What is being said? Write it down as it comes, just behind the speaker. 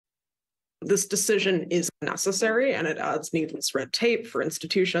This decision is necessary and it adds needless red tape for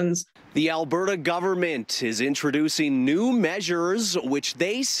institutions. The Alberta government is introducing new measures which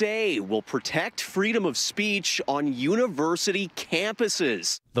they say will protect freedom of speech on university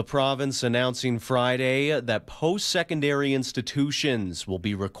campuses. The province announcing Friday that post-secondary institutions will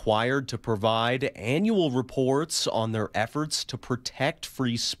be required to provide annual reports on their efforts to protect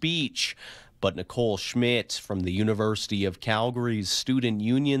free speech. But Nicole Schmidt from the University of Calgary's student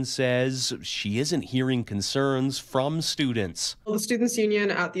union says she isn't hearing concerns from students. Well, the Students'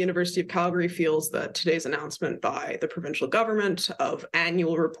 Union at the University of Calgary feels that today's announcement by the provincial government of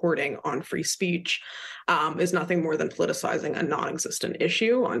annual reporting on free speech is nothing more than politicizing a non-existent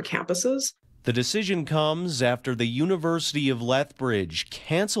issue on campuses. The decision comes after the University of Lethbridge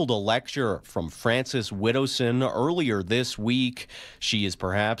canceled a lecture from Frances Widdowson earlier this week. She is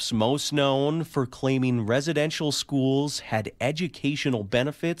perhaps most known for claiming residential schools had educational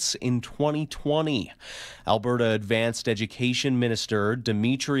benefits in 2020. Alberta Advanced Education Minister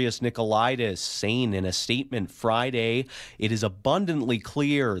Demetrius Nicolaitis saying in a statement Friday, it is abundantly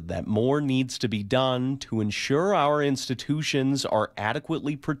clear that more needs to be done to ensure our institutions are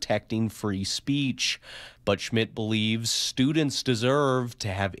adequately protecting free speech. But Schmidt believes students deserve to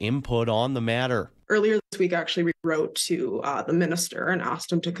have input on the matter. Earlier this week, actually, we wrote to the minister and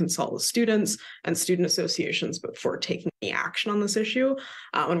asked him to consult with students and student associations before taking any action on this issue.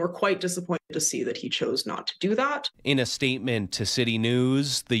 And we're quite disappointed to see that he chose not to do that. In a statement to City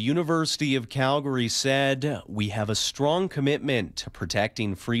News, the University of Calgary said, "We have a strong commitment to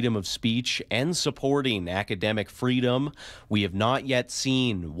protecting freedom of speech and supporting academic freedom. We have not yet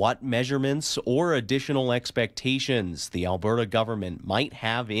seen what measurements or additional expectations the Alberta government might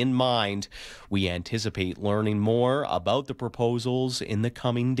have in mind. We anticipate learning more about the proposals in the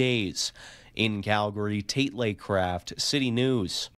coming days." In Calgary, Tate Laycraft, City News.